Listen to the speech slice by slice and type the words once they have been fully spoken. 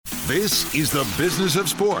This is the business of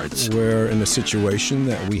sports. We're in a situation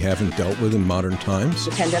that we haven't dealt with in modern times.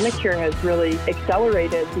 The pandemic here has really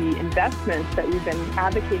accelerated the investments that we've been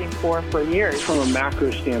advocating for years. From a macro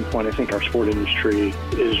standpoint, I think our sport industry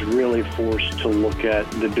is really forced to look at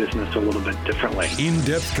the business a little bit differently.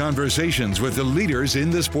 In-depth conversations with the leaders in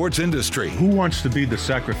the sports industry. Who wants to be the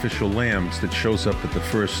sacrificial lambs that shows up at the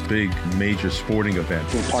first big major sporting event?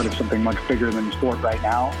 We're part of something much bigger than sport right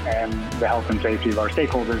now, and the health and safety of our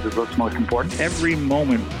stakeholders is what's most important. Every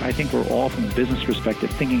moment, I think we're all, from a business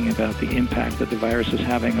perspective, thinking about the impact that the virus is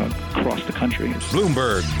having across the country.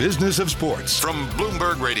 Bloomberg Business of Sports from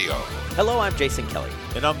Bloomberg Radio. Hello, I'm Jason Kelly.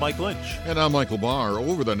 And I'm Mike Lynch. And I'm Michael Barr.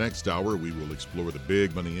 Over the next hour, we will explore the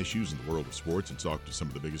big money issues in the world of sports and talk to some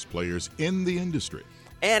of the biggest players in the industry.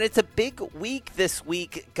 And it's a big week this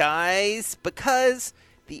week, guys, because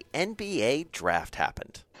the NBA draft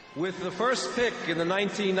happened. With the first pick in the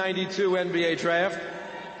 1992 NBA draft,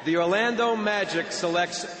 the Orlando Magic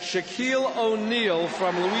selects Shaquille O'Neal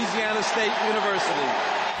from Louisiana State University.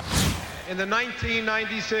 In the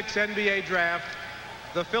 1996 NBA draft,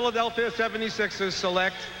 the Philadelphia 76ers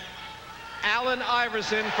select Allen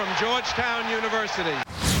Iverson from Georgetown University.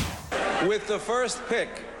 With the first pick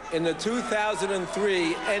in the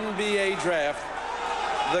 2003 NBA draft,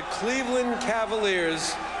 the Cleveland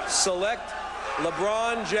Cavaliers select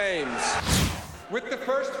LeBron James. With the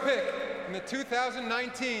first pick in the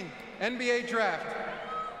 2019 NBA draft,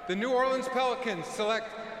 the New Orleans Pelicans select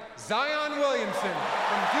Zion Williamson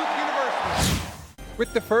from Duke University.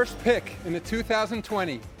 With the first pick in the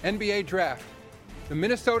 2020 NBA draft, the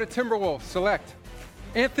Minnesota Timberwolves select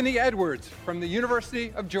Anthony Edwards from the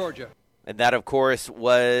University of Georgia. And that, of course,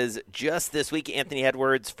 was just this week. Anthony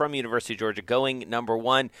Edwards from University of Georgia going number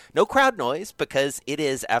one. No crowd noise because it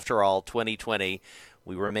is, after all, 2020.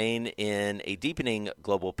 We remain in a deepening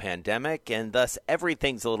global pandemic, and thus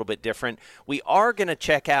everything's a little bit different. We are going to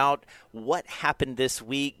check out what happened this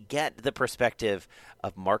week, get the perspective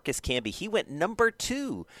of Marcus Camby. He went number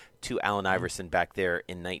 2 to Allen Iverson back there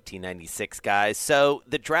in 1996, guys. So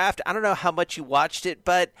the draft, I don't know how much you watched it,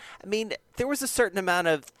 but, I mean, there was a certain amount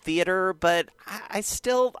of theater, but I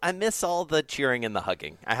miss all the cheering and the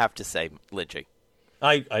hugging, I have to say, Lynchy.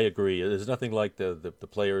 I agree. There's nothing like the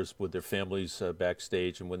players with their families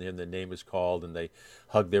backstage, and when their name is called and they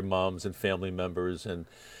hug their moms and family members and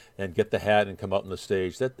get the hat and come out on the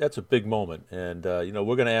stage. That's a big moment, and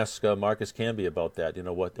we're going to ask Marcus Camby about that.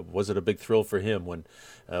 What was it a big thrill for him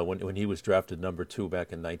when he was drafted number 2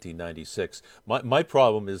 back in 1996? My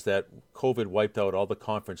problem is that COVID wiped out all the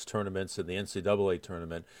conference tournaments and the NCAA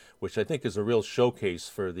tournament, which I think is a real showcase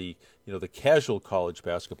for the casual college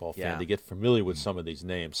basketball fan to get familiar with some of these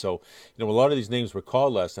names. So, a lot of these names were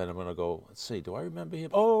called last night. I'm going to go, let's see, do I remember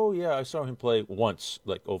him? Oh, yeah, I saw him play once,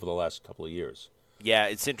 like over the last couple of years. Yeah,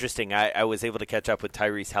 it's interesting. I was able to catch up with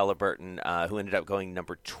Tyrese Halliburton, who ended up going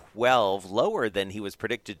number 12, lower than he was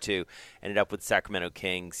predicted to. Ended up with Sacramento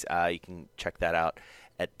Kings. You can check that out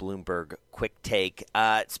at Bloomberg Quick Take.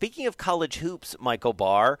 Speaking of college hoops, Michael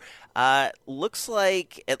Barr, looks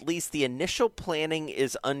like at least the initial planning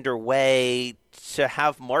is underway to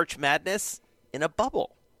have March Madness in a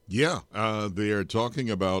bubble. Yeah, they are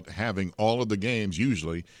talking about having all of the games.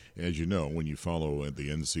 Usually, as you know, when you follow the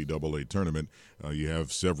NCAA tournament, you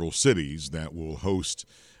have several cities that will host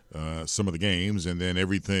some of the games, and then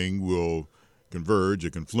everything will converge,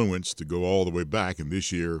 a confluence to go all the way back. And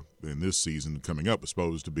this year, in this season coming up, is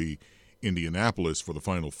supposed to be Indianapolis for the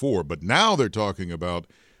Final Four. But now they're talking about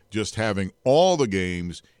just having all the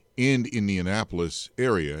games in Indianapolis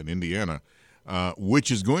area, in Indiana, which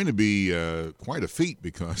is going to be quite a feat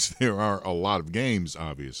because there are a lot of games,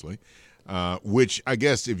 obviously, which I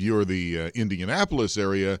guess if you're the Indianapolis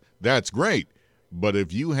area, that's great. But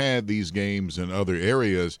if you had these games in other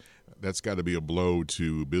areas, that's got to be a blow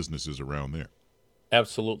to businesses around there.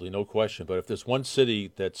 Absolutely, no question. But if there's one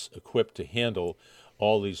city that's equipped to handle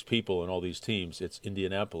all these people and all these teams, it's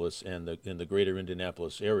Indianapolis and in the greater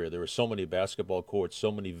Indianapolis area. There are so many basketball courts,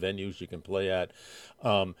 so many venues you can play at.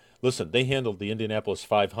 Listen, they handled the Indianapolis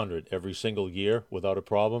 500 every single year without a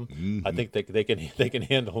problem. Mm-hmm. I think they can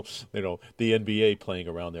handle the NBA playing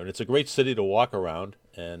around there, and it's a great city to walk around.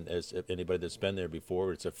 And as anybody that's been there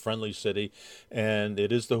before, it's a friendly city, and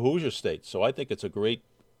it is the Hoosier State. So I think it's a great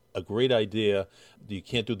idea. You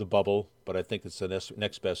can't do the bubble, but I think it's the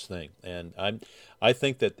next best thing. And I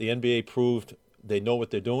think that the NBA proved they know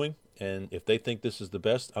what they're doing, and if they think this is the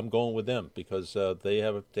best, I'm going with them because they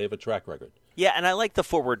have a track record. Yeah, and I like the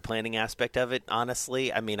forward planning aspect of it,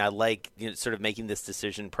 honestly. I mean, I like sort of making this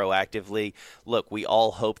decision proactively. Look, we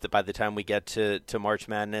all hope that by the time we get to March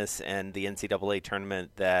Madness and the NCAA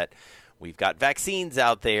tournament that we've got vaccines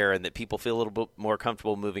out there and that people feel a little bit more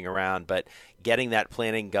comfortable moving around. But getting that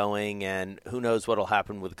planning going, and who knows what will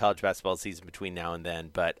happen with the college basketball season between now and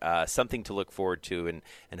then. But something to look forward to,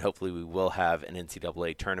 and hopefully we will have an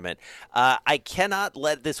NCAA tournament. I cannot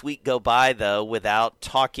let this week go by, though, without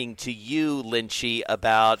talking to you, Lynchy,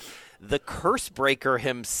 about the curse breaker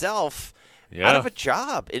himself. Out of a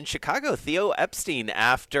job in Chicago, Theo Epstein,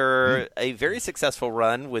 after a very successful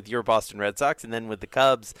run with your Boston Red Sox and then with the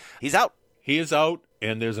Cubs. He's out. He is out,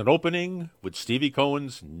 and there's an opening with Stevie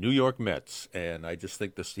Cohen's New York Mets. And I just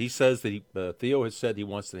think this. He says that Theo has said he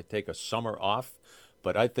wants to take a summer off.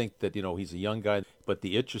 But I think that, he's a young guy, but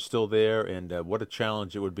the itch is still there, and what a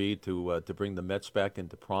challenge it would be to bring the Mets back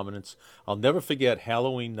into prominence. I'll never forget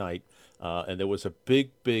Halloween night, and there was a big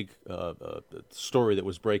story that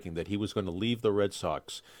was breaking that he was going to leave the Red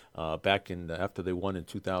Sox back after they won in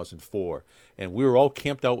 2004. And we were all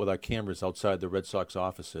camped out with our cameras outside the Red Sox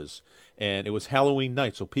offices, and it was Halloween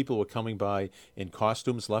night, so people were coming by in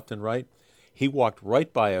costumes left and right. He walked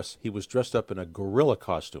right by us. He was dressed up in a gorilla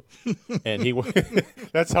costume, and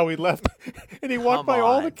that's how he left. And he walked by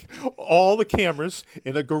all the cameras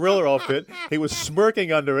in a gorilla outfit. He was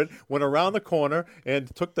smirking under it, went around the corner,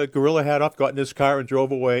 and took the gorilla hat off, got in his car, and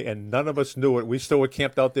drove away. And none of us knew it. We still were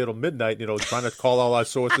camped out there till midnight, trying to call all our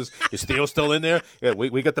sources. Is Theo still in there? Yeah,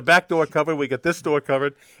 we got the back door covered. We got this door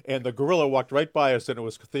covered. And the gorilla walked right by us, and it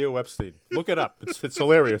was Theo Epstein. Look it up. It's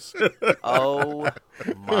hilarious. Oh,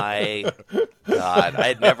 my God, I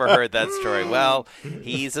had never heard that story. Well,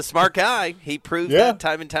 he's a smart guy. He proved that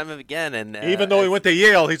time and time again. And even though he went to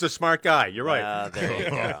Yale, he's a smart guy. You're right. There you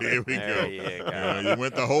go. Here we go. You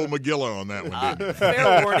went the whole Megillah on that one, didn't you?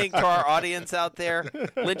 Fair warning to our audience out there,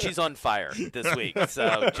 Lynchy's on fire this week.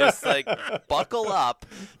 So just buckle up,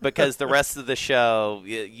 because the rest of the show,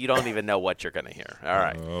 you don't even know what you're going to hear. All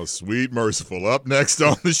right. Oh, sweet merciful. Up next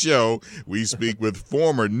on the show, we speak with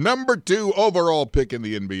former number 2 overall pick in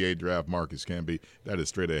the NBA draft, Marcus Camby. That is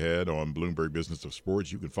straight ahead on Bloomberg Business of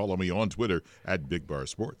Sports. You can follow me on Twitter at Big Bar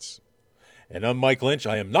Sports. And I'm Mike Lynch.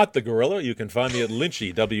 I am not the gorilla. You can find me at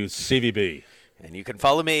Lynchy, WCVB. And you can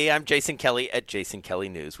follow me. I'm Jason Kelly at Jason Kelly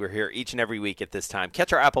News. We're here each and every week at this time.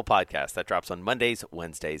 Catch our Apple podcast. That drops on Mondays,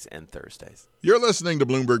 Wednesdays, and Thursdays. You're listening to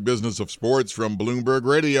Bloomberg Business of Sports from Bloomberg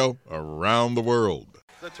Radio around the world.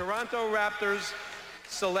 The Toronto Raptors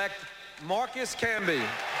select Marcus Camby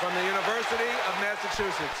from the University of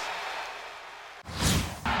Massachusetts.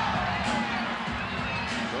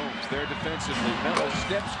 Gomes there defensively. Melo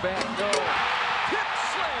steps back. No. Tip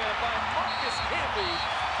slam by Marcus Camby.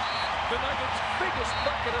 The Nuggets' biggest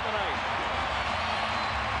bucket of the night.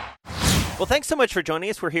 Well, thanks so much for joining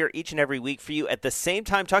us. We're here each and every week for you at the same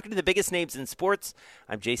time, talking to the biggest names in sports.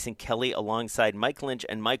 I'm Jason Kelly alongside Mike Lynch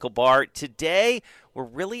and Michael Barr. Today, we're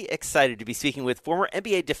really excited to be speaking with former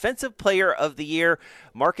NBA Defensive Player of the Year,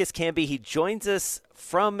 Marcus Camby. He joins us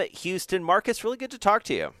from Houston. Marcus, really good to talk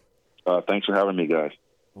to you. Thanks for having me, guys.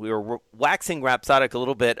 We were waxing rhapsodic a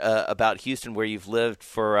little bit about Houston, where you've lived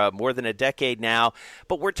for more than a decade now.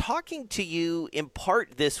 But we're talking to you in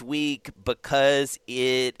part this week because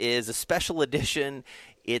it is a special edition.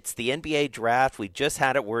 It's the NBA draft. We just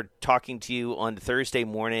had it. We're talking to you on Thursday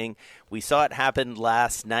morning. We saw it happen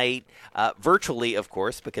last night, virtually, of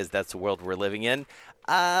course, because that's the world we're living in.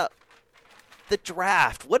 The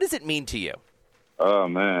draft, what does it mean to you? Oh,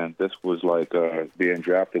 man, this was like being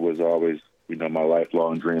drafted was always, my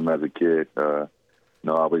lifelong dream as a kid. I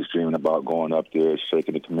was dreaming about going up there,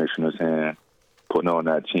 shaking the commissioner's hand, putting on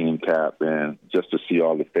that team cap, and just to see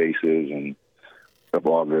all the faces and of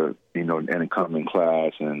all the, incoming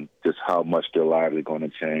class, and just how much their lives are going to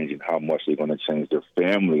change and how much they're going to change their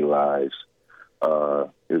family lives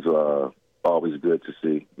is always good to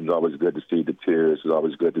see. It's always good to see the tears. It's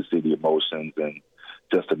always good to see the emotions, and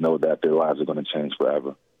just to know that their lives are going to change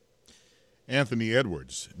forever. Anthony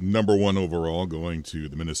Edwards, number 1 overall, going to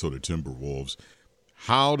the Minnesota Timberwolves.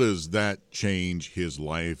 How does that change his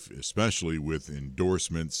life, especially with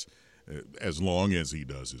endorsements, as long as he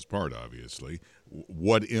does his part, obviously?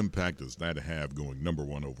 What impact does that have going number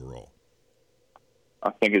 1 overall? I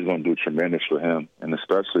think it's going to do tremendous for him, and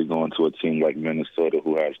especially going to a team like Minnesota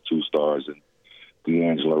who has 2 stars, and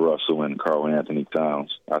D'Angelo Russell and Karl Anthony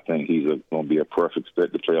Towns. I think he's going to be a perfect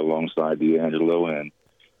fit to play alongside D'Angelo, and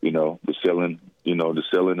the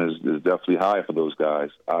ceiling is definitely high for those guys,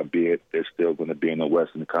 albeit they're still going to be in the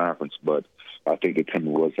Western Conference. But I think the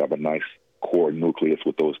Timberwolves have a nice core nucleus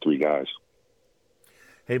with those 3 guys.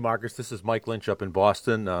 Hey, Marcus, this is Mike Lynch up in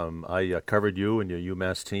Boston. I covered you and your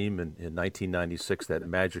UMass team in 1996, that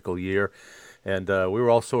magical year. And we were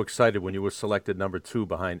all so excited when you were selected number 2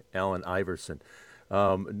 behind Allen Iverson.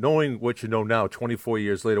 Knowing what you know now, 24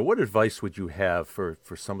 years later, what advice would you have for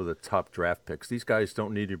some of the top draft picks? These guys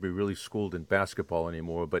don't need to be really schooled in basketball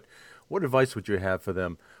anymore, but what advice would you have for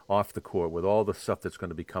them off the court with all the stuff that's going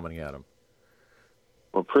to be coming at them?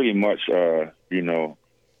 Well, pretty much, I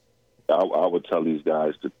would tell these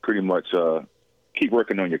guys to pretty much keep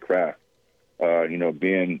working on your craft.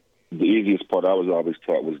 Being the easiest part I was always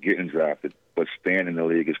taught was getting drafted, but staying in the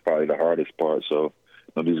league is probably the hardest part. So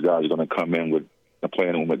these guys are going to come in with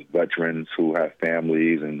playing with veterans who have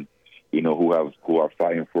families and who are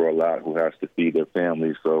fighting for a lot, who has to feed their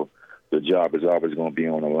families. So the job is always going to be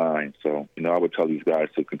on the line. So I would tell these guys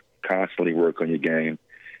to constantly work on your game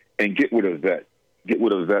and get with a vet. Get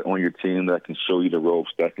with a vet on your team that can show you the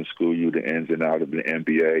ropes, that can school you the ins and outs of the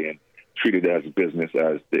NBA, and treat it as business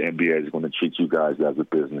as the NBA is going to treat you guys as a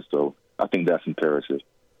business. So I think that's imperative.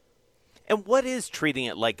 And what is treating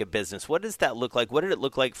it like a business? What does that look like? What did it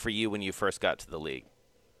look like for you when you first got to the league?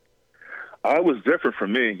 It was different for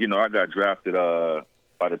me. I got drafted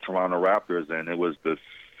by the Toronto Raptors, and it was the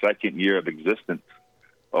second year of existence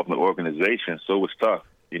of the organization, so it was tough.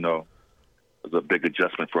 It was a big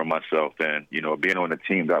adjustment for myself, and being on a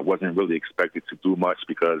team that wasn't really expected to do much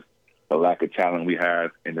because the lack of talent we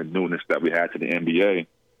had and the newness that we had to the NBA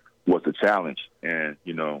was the challenge. And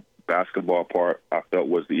basketball part I felt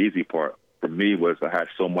was the easy part. For me was I had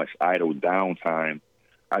so much idle downtime,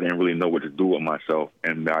 I didn't really know what to do with myself.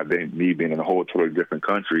 And me being in a whole totally different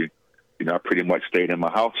country, I pretty much stayed in my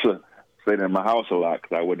house a lot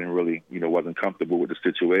because I wouldn't really, wasn't comfortable with the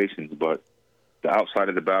situations. But the outside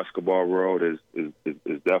of the basketball world is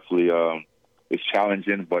definitely it's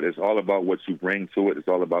challenging, but it's all about what you bring to it. It's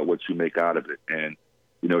all about what you make out of it. And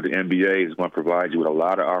the NBA is going to provide you with a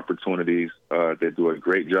lot of opportunities. They do a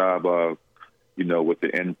great job of, with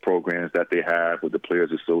the end programs that they have with the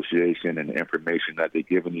Players Association and the information that they're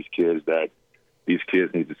giving these kids, that these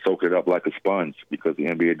kids need to soak it up like a sponge, because the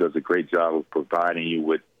NBA does a great job of providing you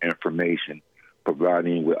with information,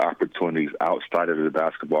 providing you with opportunities outside of the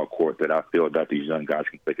basketball court that I feel that these young guys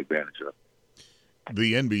can take advantage of.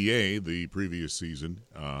 The NBA, the previous season,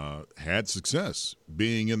 had success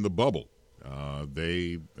being in the bubble.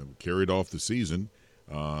 They carried off the season.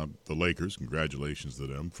 The Lakers, congratulations to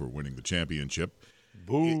them for winning the championship.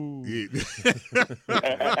 Boo.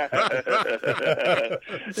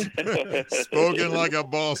 Spoken like a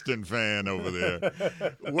Boston fan over there.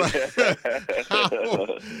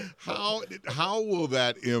 How will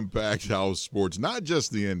that impact how sports, not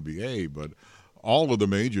just the NBA, but all of the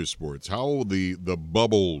major sports, how will the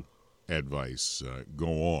bubble advice go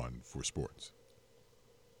on for sports?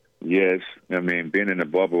 Yes, being in the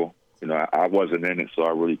bubble, I wasn't in it, so I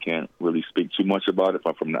really can't really speak too much about it.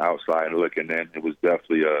 But from the outside looking in, it was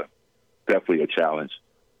definitely a challenge.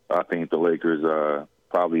 I think the Lakers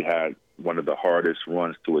probably had one of the hardest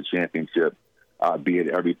runs to a championship, albeit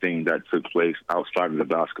everything that took place outside of the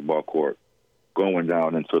basketball court, going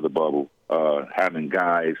down into the bubble, having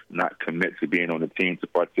guys not commit to being on the team to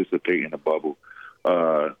participate in the bubble,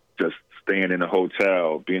 just staying in a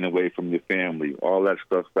hotel, being away from your family, all that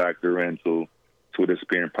stuff factor into this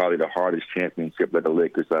being probably the hardest championship that the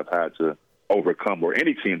Lakers have had to overcome, or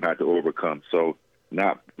any team had to overcome. So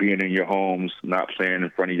not being in your homes, not playing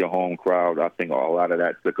in front of your home crowd, I think a lot of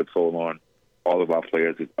that took a toll on all of our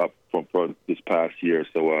players up from this past year.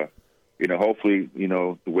 So, hopefully,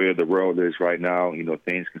 the way the world is right now,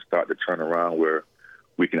 things can start to turn around where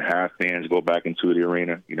we can have fans go back into the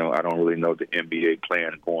arena. I don't really know the NBA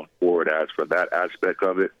plan going forward as for that aspect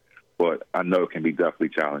of it, but I know it can be definitely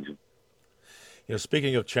challenging.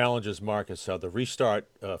 Speaking of challenges, Marcus, the restart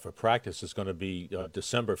for practice is going to be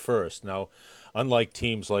December 1st. Now, unlike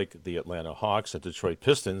teams like the Atlanta Hawks and Detroit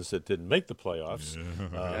Pistons that didn't make the playoffs,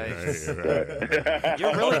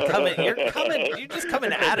 you're really coming. You're just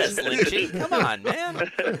coming at us, Lynchy. Come on,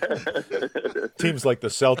 man. Teams like the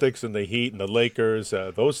Celtics and the Heat and the Lakers,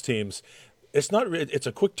 those teams. It's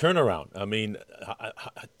a quick turnaround.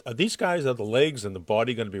 Are these guys, are the legs and the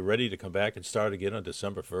body going to be ready to come back and start again on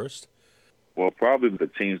December 1st? Well, probably the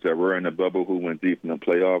teams that were in the bubble who went deep in the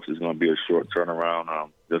playoffs is going to be a short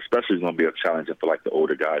turnaround. Especially it's going to be a challenge for like the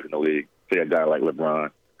older guys in the league. Say a guy like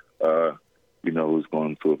LeBron, who's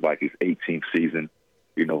going to like his 18th season,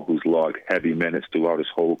 who's logged heavy minutes throughout his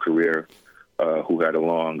whole career, who had a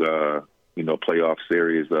long, playoff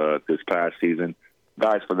series this past season.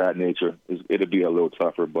 Guys for that nature, it'll be a little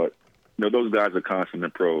tougher, but those guys are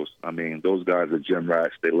consummate pros. Those guys are gym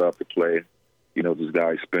rats. They love to play.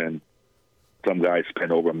 Some guys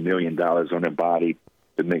spend over $1 million on their body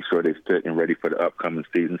to make sure they're fit and ready for the upcoming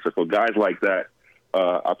season. So for guys like that,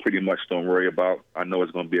 I pretty much don't worry about. I know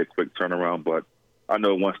it's going to be a quick turnaround, but I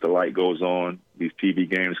know once the light goes on, these TV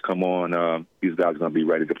games come on, these guys are going to be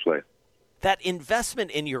ready to play. That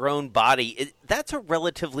investment in your own body, that's a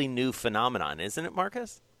relatively new phenomenon, isn't it,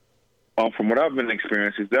 Marcus? From what I've been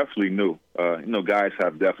experiencing, it's definitely new. Guys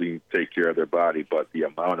have definitely take care of their body, but the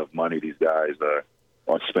amount of money these guys are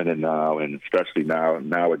spending now, and especially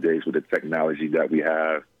nowadays with the technology that we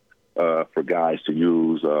have for guys to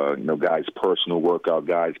use, guys' personal workout,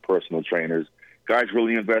 guys' personal trainers, guys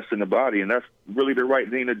really invest in the body, and that's really the right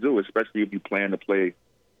thing to do, especially if you plan to play,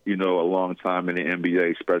 a long time in the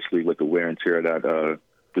NBA, especially with the wear and tear that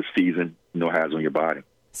the season, has on your body.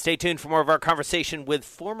 Stay tuned for more of our conversation with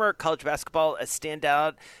former college basketball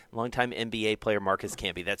standout, longtime NBA player Marcus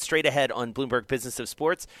Camby. That's straight ahead on Bloomberg Business of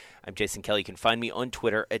Sports. I'm Jason Kelly. You can find me on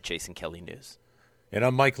Twitter at Jason Kelly News. And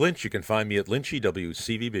I'm Mike Lynch. You can find me at Lynchy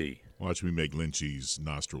WCVB. Watch me make Lynchy's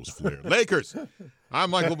nostrils flare. Lakers. I'm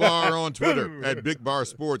Michael Barr on Twitter at Big Bar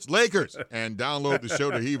Sports. Lakers. And download the show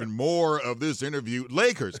to hear even more of this interview.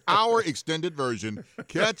 Lakers, our extended version.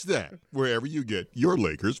 Catch that wherever you get your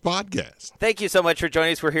Lakers podcast. Thank you so much for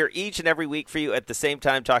joining us. We're here each and every week for you at the same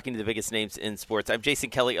time talking to the biggest names in sports. I'm Jason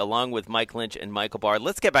Kelly along with Mike Lynch and Michael Barr.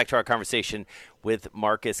 Let's get back to our conversation with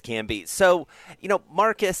Marcus Camby. So,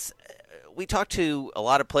 Marcus, we talked to a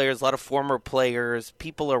lot of players, a lot of former players,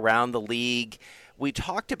 people around the league. We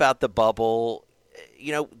talked about the bubble.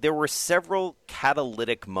 There were several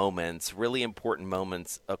catalytic moments, really important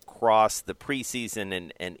moments across the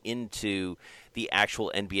preseason and into the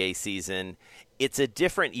actual NBA season. It's a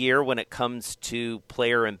different year when it comes to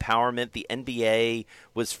player empowerment. The NBA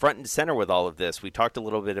was front and center with all of this. We talked a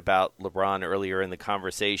little bit about LeBron earlier in the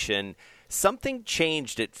conversation. Something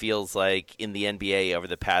changed, it feels like, in the NBA over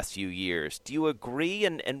the past few years. Do you agree?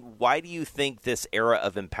 And why do you think this era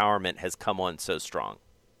of empowerment has come on so strong?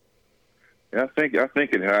 Yeah, I think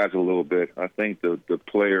it has a little bit. I think the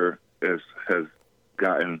player has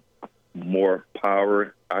gotten more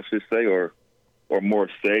power, I should say, or more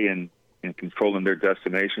say in controlling their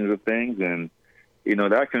destinations of things, and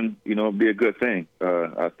that can be a good thing.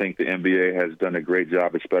 I think the NBA has done a great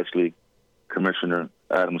job, especially Commissioner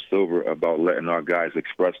Adam Silver, about letting our guys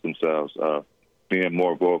express themselves, being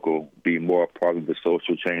more vocal, being more part of the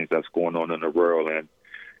social change that's going on in the world, and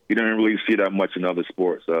you don't really see that much in other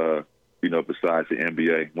sports. Besides the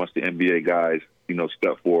NBA. Once the NBA guys,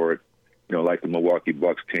 step forward, like the Milwaukee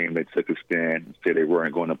Bucks team, they took a stand and said they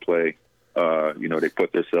weren't going to play. They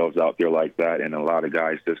put themselves out there like that, and a lot of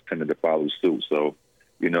guys just tended to follow suit. So,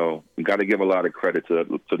 we got to give a lot of credit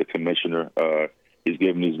to the commissioner. He's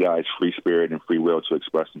giving these guys free spirit and free will to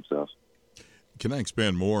express themselves. Can I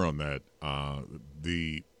expand more on that?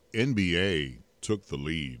 The NBA took the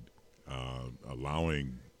lead,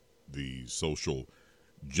 allowing the social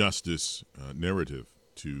justice narrative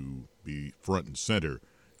to be front and center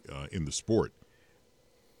in the sport.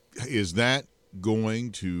 Is that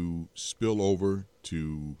going to spill over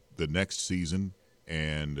to the next season,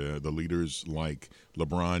 and the leaders like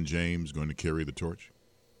LeBron James going to carry the torch?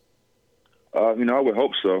 I would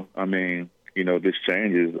hope so. I mean, this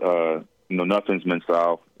change is, nothing's been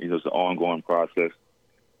solved. It's an ongoing process.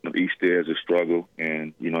 Each day is a struggle,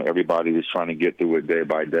 and, everybody is trying to get through it day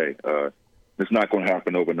by day. It's not going to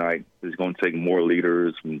happen overnight. It's going to take more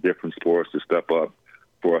leaders from different sports to step up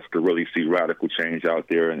for us to really see radical change out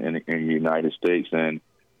there in the United States. And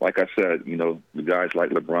like I said, the guys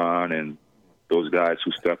like LeBron and those guys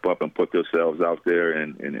who step up and put themselves out there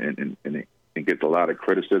and get a lot of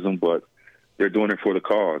criticism, but they're doing it for the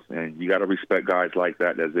cause. And you got to respect guys like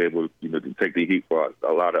that that's able, to take the heat for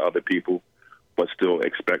a lot of other people, but still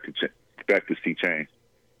expect to see change.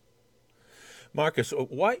 Marcus,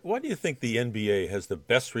 why do you think the NBA has the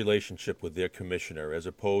best relationship with their commissioner, as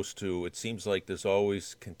opposed to, it seems like there's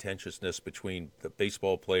always contentiousness between the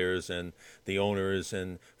baseball players and the owners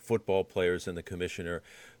and football players and the commissioner?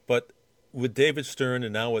 But with David Stern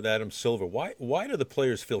and now with Adam Silver, why do the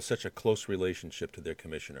players feel such a close relationship to their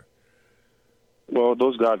commissioner? Well,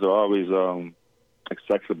 those guys are always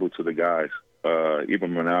accessible to the guys.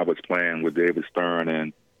 Even when I was playing with David Stern,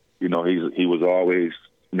 and he was always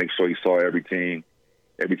make sure he saw every team.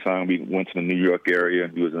 Every time we went to the New York area,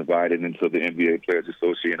 he was invited into the NBA Players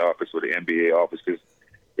Association office or the NBA offices,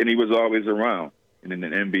 and he was always around. And in the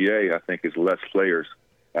NBA, I think it's less players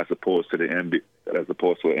as opposed to the NBA, as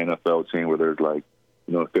opposed to an NFL team where there's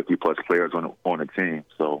 50+ players on a team.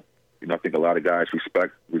 So, I think a lot of guys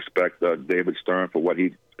respect David Stern for what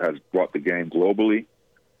he has brought the game globally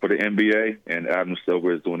for the NBA, and Adam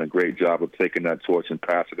Silver is doing a great job of taking that torch and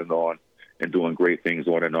passing it on and doing great things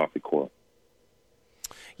on and off the court.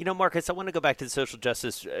 Marcus, I want to go back to the social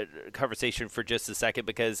justice conversation for just a second,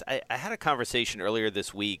 because I had a conversation earlier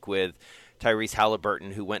this week with Tyrese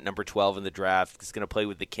Halliburton, who went number 12 in the draft, is going to play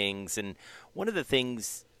with the Kings. And one of the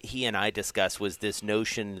things he and I discussed was this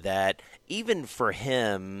notion that even for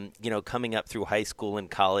him, coming up through high school and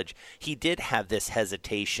college, he did have this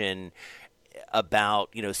hesitation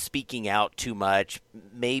about, speaking out too much.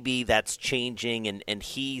 Maybe that's changing, and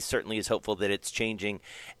he certainly is hopeful that it's changing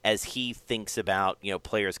as he thinks about,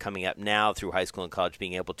 players coming up now through high school and college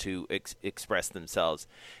being able to express themselves.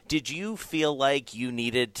 Did you feel like you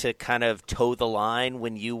needed to kind of toe the line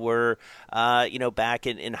when you were, back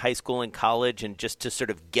in high school and college, and just to sort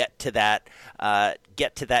of get to that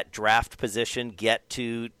draft position, get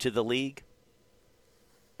to the league?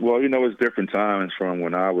 Well, it's different times from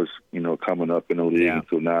when I was, coming up in the league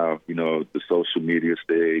until now, the social media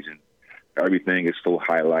stage, and everything is so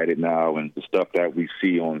highlighted now, and the stuff that we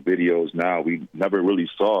see on videos now, we never really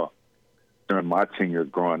saw during my tenure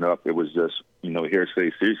growing up. It was just,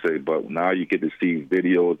 hearsay, hearsay, but now you get to see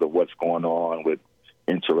videos of what's going on with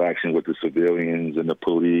interaction with the civilians and the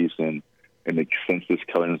police and the senseless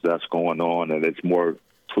killings that's going on, and it's more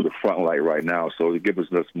to the front light right now. So it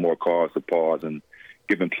gives us more cause to pause and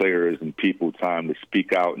giving players and people time to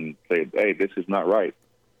speak out and say, hey, this is not right.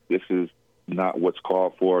 This is not what's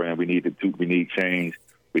called for, and we need change.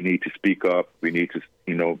 We need to speak up. We need to,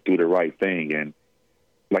 do the right thing. And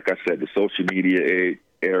like I said, the social media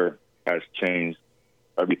era has changed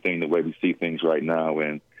everything, the way we see things right now.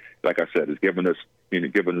 And like I said, it's given us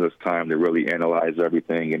time to really analyze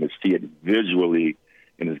everything and to see it visually,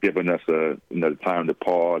 and it's given us time to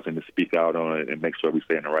pause and to speak out on it and make sure we're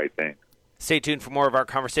saying the right thing. Stay tuned for more of our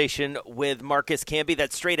conversation with Marcus Camby.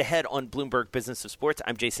 That's straight ahead on Bloomberg Business of Sports.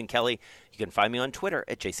 I'm Jason Kelly. You can find me on Twitter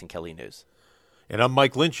at Jason Kelly News. And I'm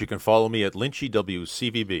Mike Lynch. You can follow me at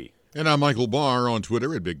LynchyWCVB. And I'm Michael Barr on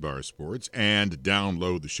Twitter at Big Bar Sports. And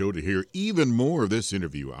download the show to hear even more of this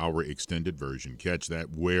interview, our extended version. Catch that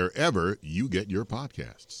wherever you get your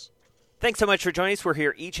podcasts. Thanks so much for joining us. We're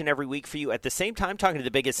here each and every week for you at the same time, talking to the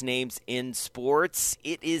biggest names in sports.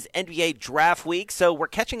 It is NBA Draft Week, so we're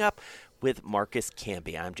catching up with Marcus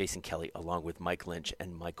Camby. I'm Jason Kelly, along with Mike Lynch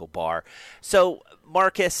and Michael Barr. So,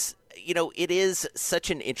 Marcus, it is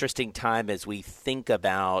such an interesting time as we think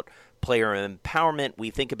about player empowerment.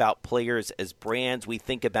 We think about players as brands. We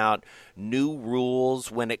think about new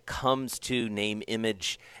rules when it comes to name,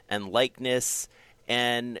 image, and likeness,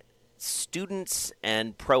 and students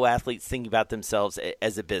and pro athletes thinking about themselves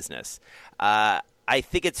as a business. I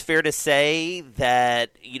think it's fair to say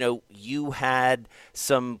that, you had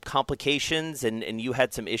some complications and you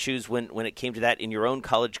had some issues when it came to that in your own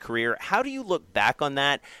college career. How do you look back on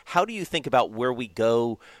that? How do you think about where we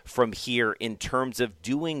go from here in terms of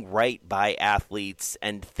doing right by athletes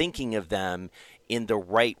and thinking of them in the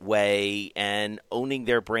right way and owning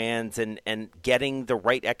their brands and getting the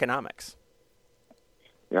right economics?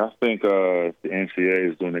 Yeah, I think the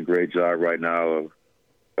NCAA is doing a great job right now of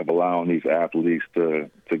allowing these athletes to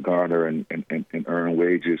garner and earn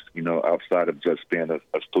wages, outside of just being a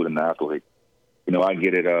student athlete. I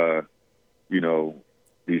get it,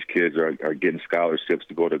 these kids are getting scholarships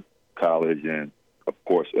to go to college, and, of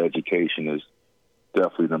course, education is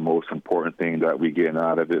definitely the most important thing that we get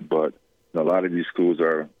out of it. But a lot of these schools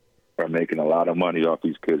are making a lot of money off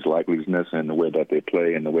these kids' likeliness and the way that they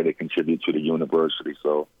play and the way they contribute to the university.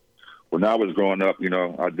 So when I was growing up,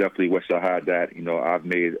 I definitely wish I had that. I've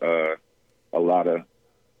made a lot of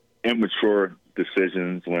immature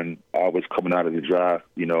decisions when I was coming out of the draft,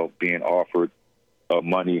 being offered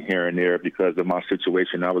money here and there because of my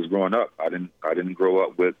situation. I was growing up. I didn't grow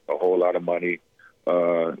up with a whole lot of money.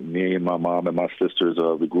 Me and my mom and my sisters,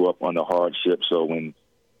 we grew up under hardship. So when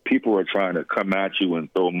people are trying to come at you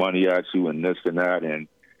and throw money at you and this and that, and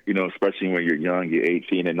especially when you're young, you're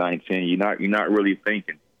 18 and 19, you're not really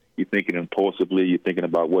thinking. You're thinking impulsively. You're thinking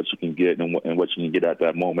about what you can get and what you can get at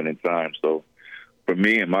that moment in time. So for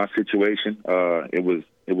me in my situation, it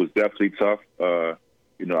was definitely tough.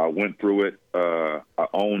 I went through it. I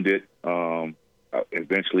owned it. I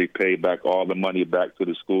eventually paid back all the money back to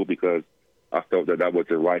the school because I felt that was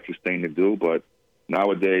the righteous thing to do. But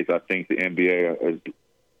nowadays, I think the NBA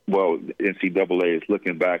the NCAA is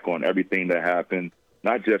looking back on everything that happened,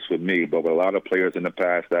 not just with me, but with a lot of players in the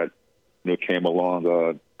past that came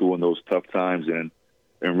along during those tough times and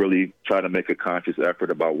really try to make a conscious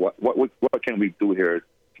effort about what can we do here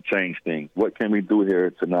to change things? What can we do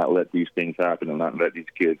here to not let these things happen and not let these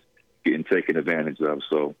kids get taken advantage of?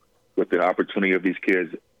 So with the opportunity of these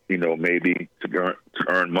kids, maybe to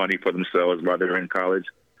earn money for themselves while they're in college,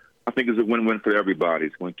 I think it's a win-win for everybody.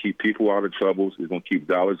 It's going to keep people out of troubles. It's going to keep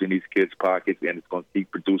dollars in these kids' pockets, and it's going to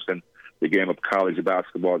keep producing the game of college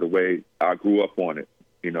basketball the way I grew up on it.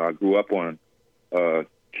 I grew up on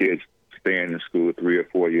kids staying in school 3 or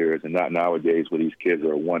 4 years, and not nowadays where these kids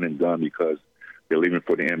are one and done because they're leaving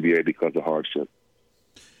for the NBA because of hardship.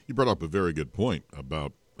 You brought up a very good point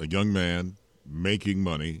about a young man making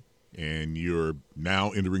money, and you're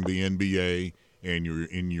now entering the NBA, and you're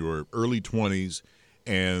in your early 20s,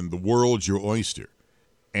 and the world's your oyster.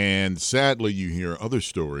 And sadly, you hear other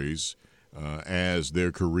stories as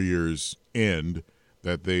their careers end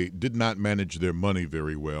that they did not manage their money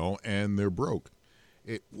very well, and they're broke.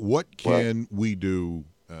 What can we do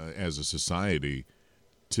as a society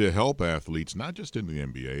to help athletes, not just in the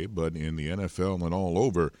NBA, but in the NFL and all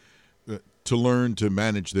over, to learn to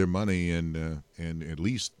manage their money and at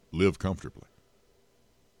least live comfortably?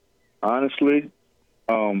 Honestly,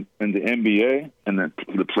 in the NBA and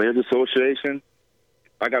the Players Association,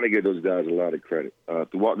 I got to give those guys a lot of credit.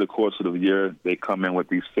 Throughout the course of the year, they come in with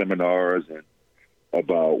these seminars and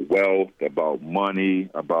about wealth, about money,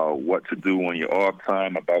 about what to do on your off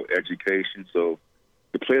time, about education. So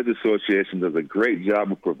the Players Association does a great job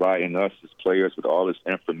of providing us as players with all this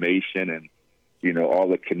information and, all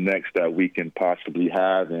the connects that we can possibly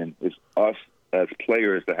have. And it's us as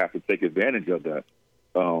players that have to take advantage of that.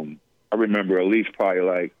 I remember at least probably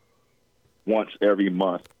like once every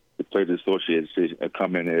month, the Players Association would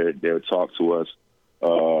come in there, they would talk to us.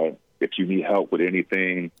 If you need help with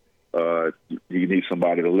anything, you need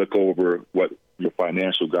somebody to look over what your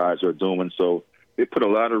financial guys are doing. So they put a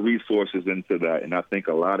lot of resources into that, and I think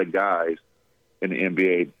a lot of guys in the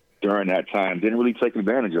NBA during that time didn't really take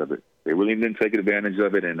advantage of it. They really didn't take advantage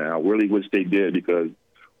of it, and I really wish they did, because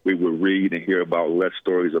we would read and hear about less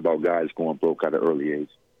stories about guys going broke at an early age.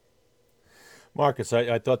 Marcus,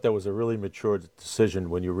 I thought that was a really mature decision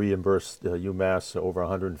when you reimbursed UMass over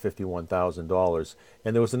 $151,000.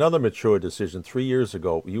 And there was another mature decision 3 years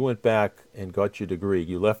ago. You went back and got your degree.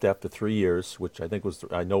 You left after 3 years, which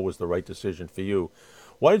I know was the right decision for you.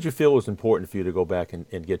 Why did you feel it was important for you to go back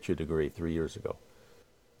and get your degree 3 years ago?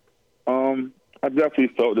 I definitely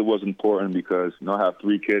felt it was important because I have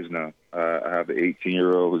 3 kids now. I have an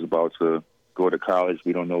 18-year-old who's about to go to college.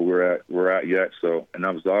 We don't know where we're at yet. So, and I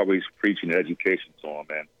was always preaching education to him,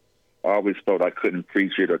 and I always felt I couldn't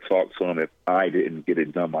preach it or talk to him if I didn't get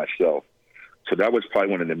it done myself. So that was probably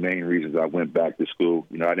one of the main reasons I went back to school.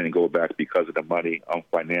 I didn't go back because of the money. I'm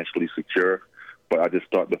financially secure, but I just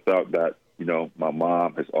felt that, my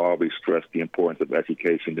mom has always stressed the importance of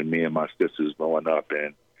education to me and my sisters growing up,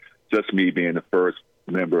 and just me being the first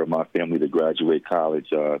member of my family to graduate college,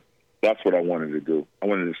 that's what I wanted to do. I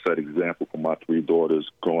wanted to set an example for my 3 daughters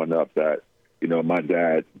growing up that, my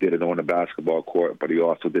dad did it on the basketball court, but he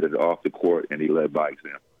also did it off the court, and he led by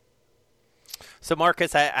example. So,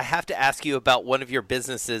 Marcus, I have to ask you about one of your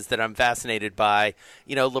businesses that I'm fascinated by.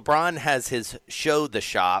 LeBron has his show, The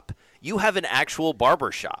Shop. You have an actual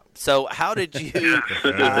barbershop. So how did you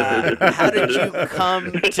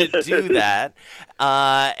come to do that?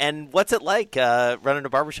 And what's it like running a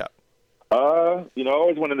barbershop? I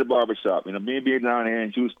always wanted a barbershop. Me being down here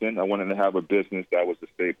in Houston, I wanted to have a business that was a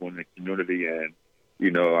staple in the community. And,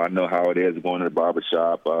 I know how it is going to the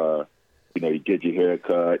barbershop. You get your hair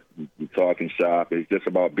cut, you talk and shop. It's just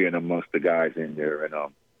about being amongst the guys in there. And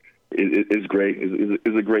it's great.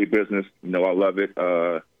 It's a great business. I love it.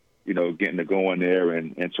 Getting to go in there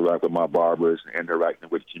and interact with my barbers, interacting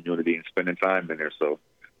with the community and spending time in there. So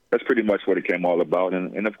that's pretty much what it came all about.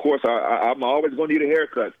 And of course, I'm always going to need a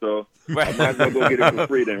haircut, so right. I might as well go get it for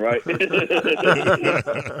free then, right?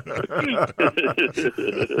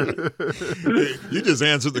 You just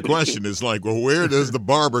answered the question. It's like, well, where does the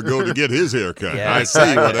barber go to get his haircut? Yeah, I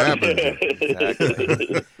see what happens.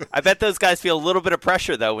 Exactly. I bet those guys feel a little bit of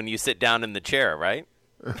pressure, though, when you sit down in the chair, right?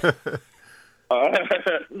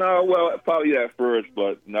 No, well, probably at first,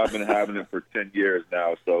 but I've been having it for 10 years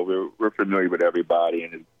now, so we're familiar with everybody.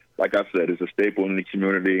 And like I said, it's a staple in the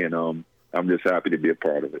community, and I'm just happy to be a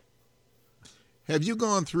part of it. Have you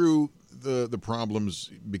gone through the problems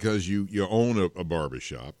because you own a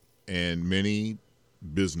barbershop, and many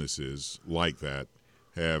businesses like that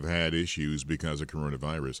have had issues because of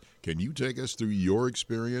coronavirus? Can you take us through your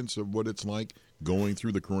experience of what it's like going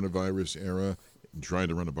through the coronavirus era and trying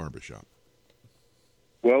to run a barbershop?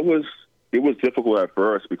 Well, it was difficult at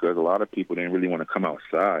first because a lot of people didn't really want to come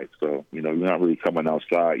outside. So, you're not really coming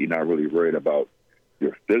outside. You're not really worried about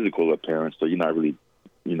your physical appearance. So you're not really,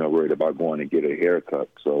 worried about going to get a haircut.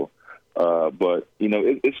 So, but,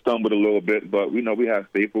 it stumbled a little bit. But, we have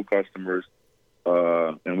faithful customers,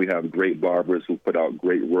 and we have great barbers who put out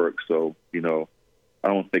great work. So, I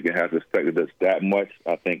don't think it has affected us that much.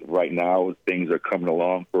 I think right now things are coming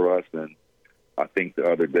along for us, and I think the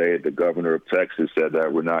other day the governor of Texas said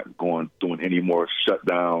that we're not doing any more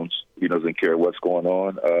shutdowns. He doesn't care what's going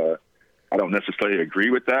on. I don't necessarily agree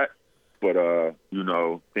with that. But,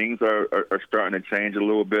 things are starting to change a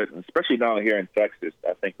little bit, especially down here in Texas.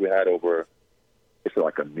 I think we had it's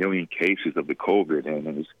like 1 million cases of the COVID,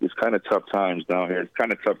 and it's kind of tough times down here. It's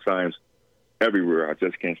kind of tough times everywhere. I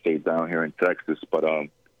just can't stay down here in Texas. But, a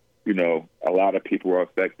lot of people are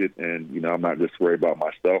affected, and, I'm not just worried about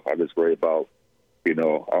myself. I just worry about,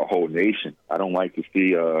 our whole nation. I don't like to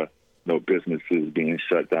see, businesses being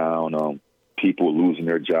shut down, people losing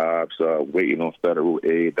their jobs, waiting on federal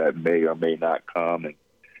aid that may or may not come, and,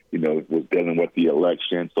 was dealing with the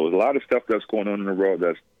election. So there's a lot of stuff that's going on in the world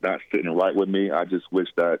that's not sitting right with me. I just wish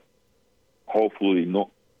that hopefully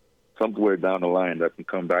somewhere down the line that can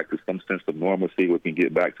come back to some sense of normalcy. We can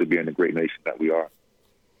get back to being the great nation that we are.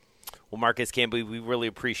 Well, Marcus Camby, we really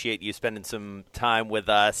appreciate you spending some time with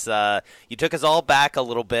us. You took us all back a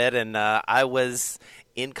little bit, and I was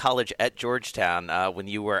in college at Georgetown when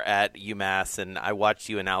you were at UMass, and I watched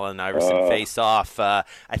you and Allen Iverson face off. I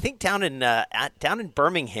think down in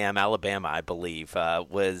Birmingham, Alabama, I believe,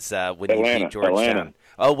 was when you beat Georgetown. Atlanta.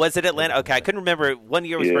 Oh, was it Atlanta? Okay, I couldn't remember. One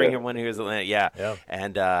year was Birmingham, one year was Atlanta. Yeah.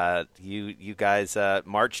 And you guys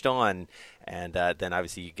marched on. And then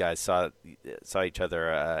obviously you guys saw each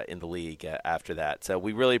other in the league after that. So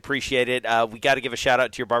we really appreciate it. We got to give a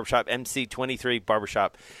shout-out to your barbershop, MC23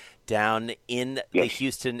 Barbershop, down in the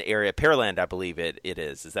Houston area. Pearland, I believe it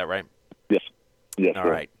is. Is that right? Yes. Yes. All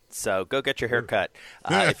right. So go get your hair cut.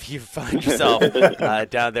 If you find yourself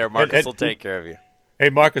down there, Marcus will take care of you. Hey,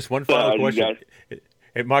 Marcus, one final question.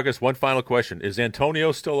 Hey, Marcus, one final question. Is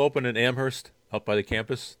Antonio still open in Amherst? Up by the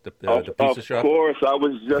campus, the pizza shop. Of course, I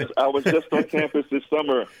was just on campus this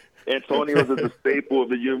summer. Antonio's is a staple of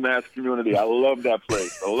the UMass community. I love that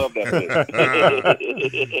place.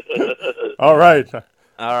 All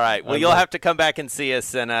right. Well, you'll have to come back and see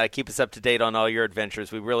us and keep us up to date on all your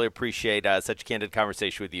adventures. We really appreciate such a candid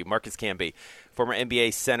conversation with you. Marcus Camby, former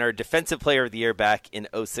NBA center, defensive player of the year back in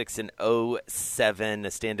 06 and 07, a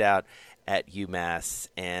standout at UMass,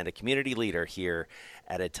 and a community leader here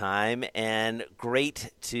at a time, and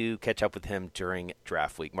great to catch up with him during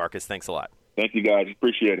draft week. Marcus, thanks a lot. Thank you, guys.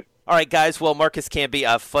 Appreciate it. All right, guys. Well, Marcus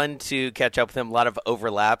Camby, fun to catch up with him. A lot of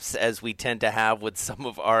overlaps, as we tend to have with some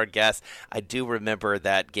of our guests. I do remember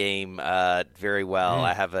that game very well.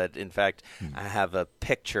 I have a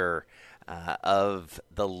picture of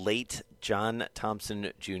the late John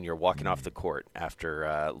Thompson Jr. walking off the court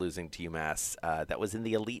after losing to UMass. That was in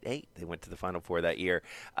the Elite Eight. They went to the Final Four that year.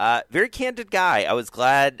 Very candid guy. I was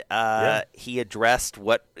glad he addressed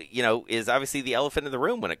what is obviously the elephant in the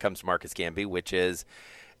room when it comes to Marcus Camby, which is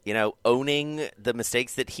owning the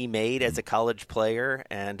mistakes that he made as a college player.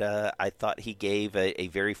 And I thought he gave a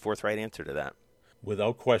very forthright answer to that.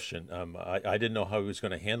 Without question. I didn't know how he was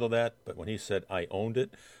going to handle that, but when he said, I owned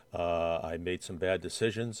it, I made some bad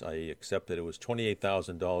decisions. I accepted it was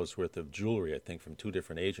 $28,000 worth of jewelry, I think, from 2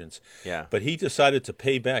 different agents. Yeah. But he decided to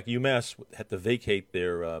pay back. UMass had to vacate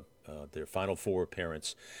their Final Four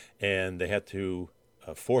appearance, and they had to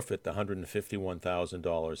forfeit the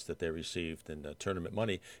 $151,000 that they received in tournament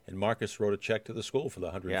money. And Marcus wrote a check to the school for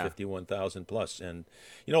the $151,000 plus. And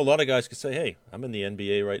a lot of guys could say, "Hey, I'm in the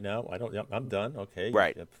NBA right now. I'm done. Okay,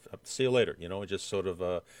 right. See you later." Just sort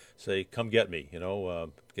of say, "Come get me."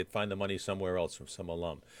 Find the money somewhere else from some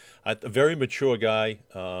alum. A very mature guy.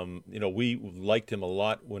 We liked him a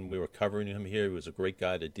lot when we were covering him here. He was a great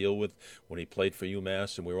guy to deal with when he played for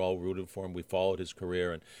UMass, and we were all rooting for him. We followed his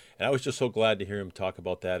career, and I was just so glad to hear him talk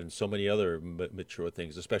about that and so many other mature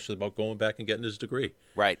things, especially about going back and getting his degree.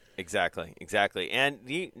 Right, exactly. And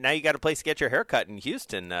now you got a place to get your hair cut in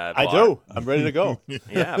Houston. I do. I'm ready to go.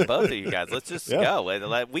 Yeah, both of you guys. Let's just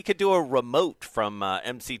go. We could do a remote from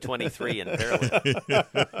MC23 in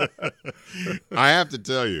Pearland. I have to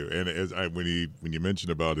tell you, and when you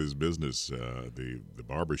mentioned about his business, the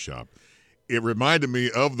barbershop, it reminded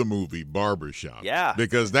me of the movie Barbershop. Yeah.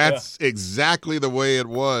 Because that's exactly the way it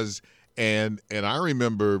was. And I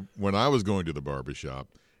remember when I was going to the barbershop,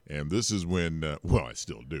 and this is when, I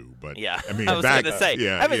still do, but I mean, I was going to say,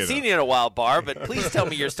 I haven't seen you in a while, Bar, but please tell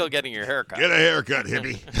me you're still getting your haircut. Get a haircut,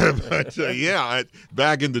 hippie. But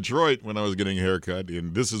back in Detroit when I was getting a haircut,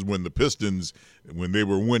 and this is when the Pistons, when they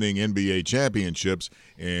were winning NBA championships,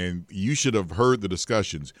 and you should have heard the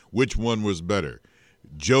discussions. Which one was better,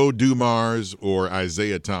 Joe Dumars or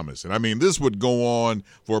Isaiah Thomas? And I mean, this would go on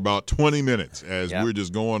for about 20 minutes as we're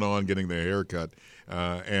just going on getting the haircut.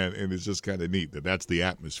 And it's just kind of neat that's the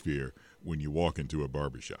atmosphere when you walk into a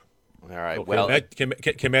barbershop. All right. Well, can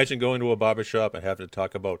you imagine going to a barbershop and having to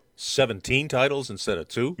talk about 17 titles instead of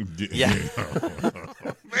 2? Yeah.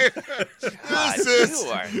 God,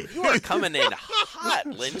 you are coming in hot,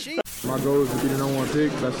 Lynchy. My goal is to be the number 1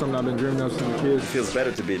 pick. That's something I've been dreaming of since a kid. It feels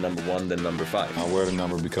better to be number 1 than number 5. I wear the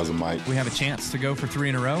number because of Mike. We have a chance to go for 3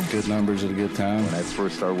 in a row. Good numbers at a good time. When I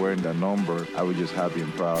first started wearing that number, I was just happy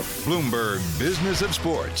and proud. Bloomberg Business of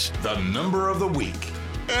Sports, the number of the week.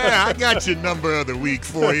 Yeah, I got your number of the week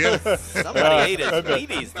for you. Somebody ate his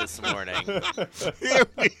Wheaties this morning.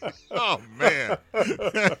 Oh, man.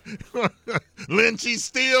 Lynchy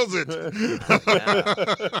steals it.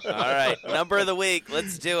 All right, number of the week.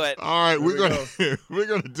 Let's do it. All right, we're gonna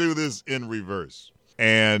do this in reverse.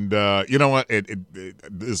 And you know what?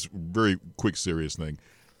 This very quick, serious thing.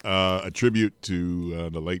 A tribute to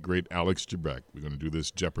the late, great Alex Trebek. We're going to do this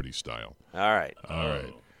Jeopardy style. All right.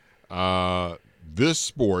 This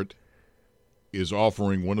sport is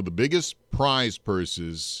offering one of the biggest prize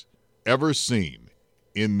purses ever seen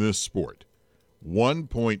in this sport.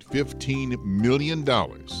 $1.15 million. I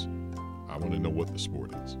want to know what the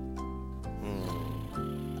sport is.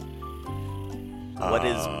 What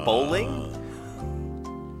is bowling?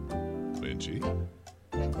 Benji.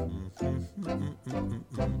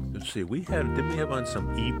 Let's see. Did we have on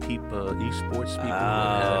some esports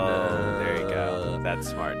people? There you go. That's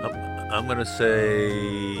smart. I'm going to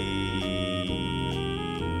say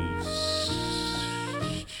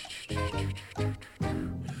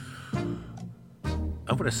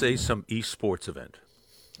some esports event.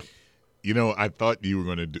 You know, I thought you were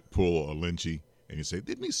going to pull a Lynchy and you say,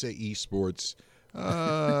 didn't he say esports? What's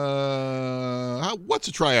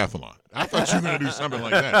a triathlon? I thought you were going to do something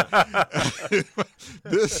like that.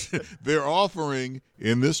 They're offering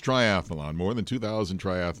in this triathlon, more than 2,000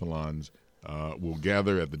 triathlons will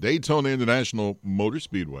gather at the Daytona International Motor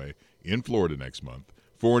Speedway in Florida next month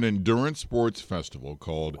for an endurance sports festival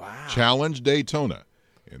called Challenge Daytona.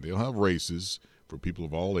 And they'll have races for people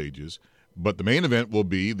of all ages. But the main event will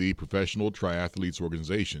be the Professional Triathletes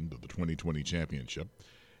Organization of the 2020 championship.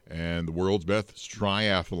 And the world's best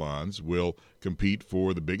triathlons will compete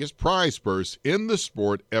for the biggest prize purse in the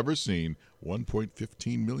sport ever seen,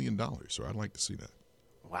 $1.15 million. So I'd like to see that.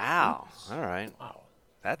 Wow. All right. Wow.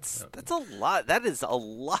 That's a lot. That is a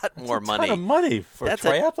lot more money. A ton of money for a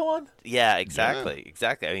triathlon? Yeah, exactly.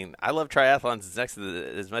 Exactly. I mean, I love triathlons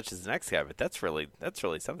as much as the next guy, but that's really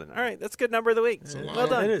something. All right, that's a good number of the week. Well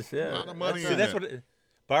done. It is, yeah. A lot of money. That's what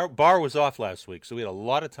Barr was off last week, so we had a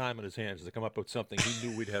lot of time in his hands to come up with something he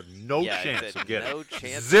knew we'd have no chance of getting. No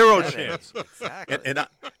chance. Zero chance. Exactly.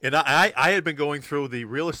 And I had been going through the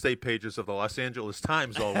real estate pages of the Los Angeles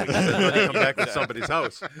Times all week. When they come back to somebody's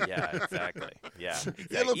house. Yeah, exactly. Yeah,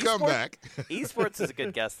 exactly. It'll come back. Esports is a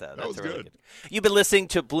good guess, though. That's really good. You've been listening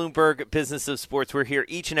to Bloomberg Business of Sports. We're here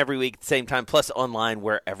each and every week at the same time, plus online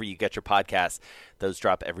wherever you get your podcasts. Those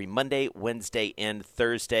drop every Monday, Wednesday, and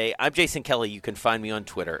Thursday. I'm Jason Kelly. You can find me on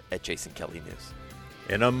Twitter at Jason Kelly News.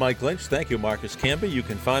 And I'm Mike Lynch. Thank you, Marcus Camby. You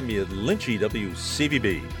can find me at Lynchy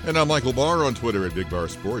WCVB. And I'm Michael Barr on Twitter at Big Bar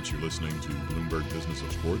Sports. You're listening to Bloomberg Business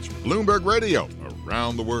of Sports, Bloomberg Radio,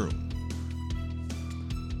 around the world.